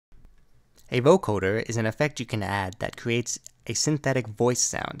A vocoder is an effect you can add that creates a synthetic voice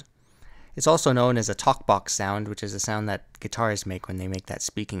sound. It's also known as a talkbox sound, which is a sound that guitarists make when they make that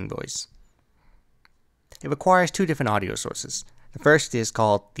speaking voice. It requires two different audio sources. The first is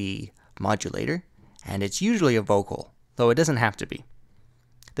called the modulator, and it's usually a vocal, though it doesn't have to be.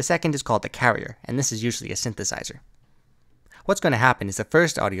 The second is called the carrier, and this is usually a synthesizer. What's going to happen is the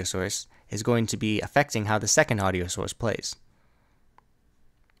first audio source is going to be affecting how the second audio source plays.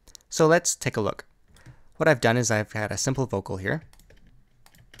 So let's take a look. What I've done is I've had a simple vocal here.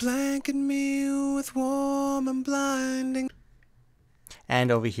 Blanket me with warm and blinding. And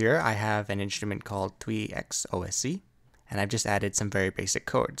over here I have an instrument called 3x OSC, and I've just added some very basic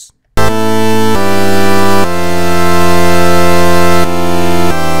chords.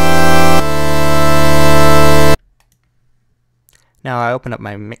 Now I open up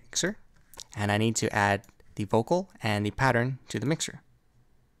my mixer, and I need to add the vocal and the pattern to the mixer.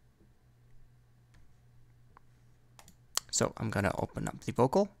 So I'm going to open up the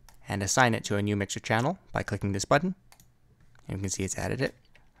vocal and assign it to a new mixer channel by clicking this button. And you can see it's added it.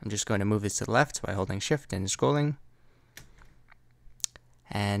 I'm just going to move this to the left by holding shift and scrolling.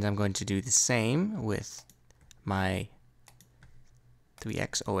 And I'm going to do the same with my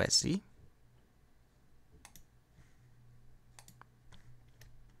 3x OSC.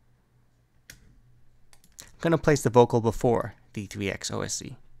 I'm going to place the vocal before the 3x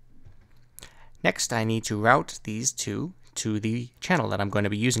OSC. Next, I need to route these two to the channel that I'm going to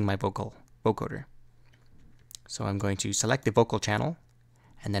be using my vocoder. So I'm going to select the vocal channel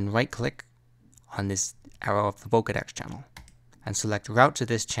and then right click on this arrow of the Vocodex channel and select route to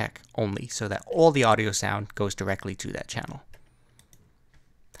this check only so that all the audio sound goes directly to that channel.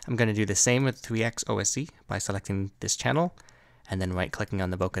 I'm going to do the same with 3x OSC by selecting this channel and then right clicking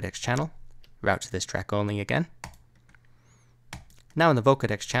on the Vocodex channel. Route to this track only again. Now in the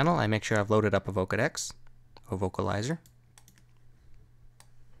Vocodex channel, I make sure I've loaded up a Vocodex or Vocalizer.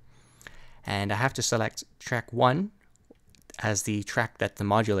 And I have to select track 1 as the track that's the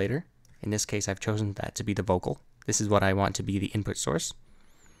modulator. In this case, I've chosen that to be the vocal. This is what I want to be the input source.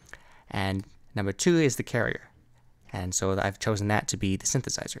 And number 2 is the carrier. And so I've chosen that to be the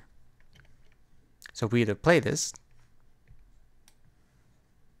synthesizer. So if we either play this,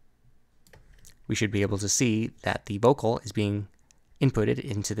 we should be able to see that the vocal is being inputted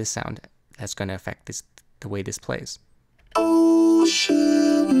into this sound. That's going to affect the way this plays.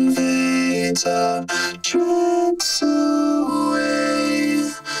 Ocean Vita drifts away,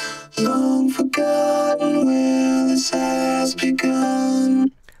 long forgotten where this has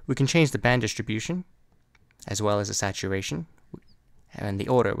begun. We can change the band distribution as well as the saturation and the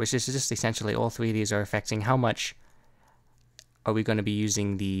order, which is just essentially all three of these are affecting how much are we going to be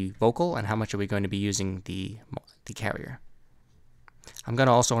using the vocal and how much are we going to be using the carrier. I'm going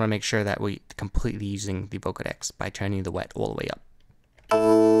to also want to make sure that we're completely using the Vocodex by turning the wet all the way up.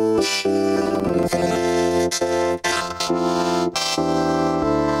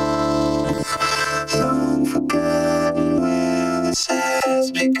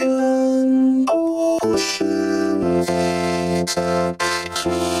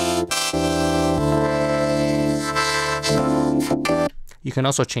 You can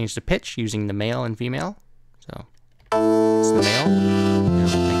also change the pitch using the male and female. So it's the male,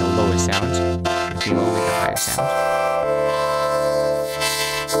 it'll make a lower sound, the female will make a higher sound.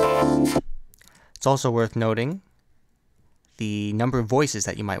 It's also worth noting the number of voices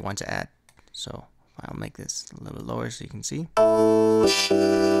that you might want to add. So I'll make this a little bit lower so you can see. And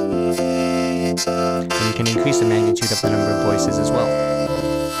you can increase the magnitude of the number of voices as well.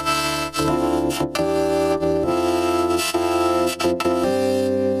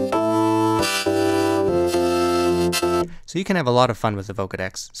 So you can have a lot of fun with the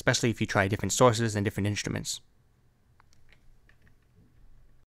Vocodex, especially if you try different sources and different instruments.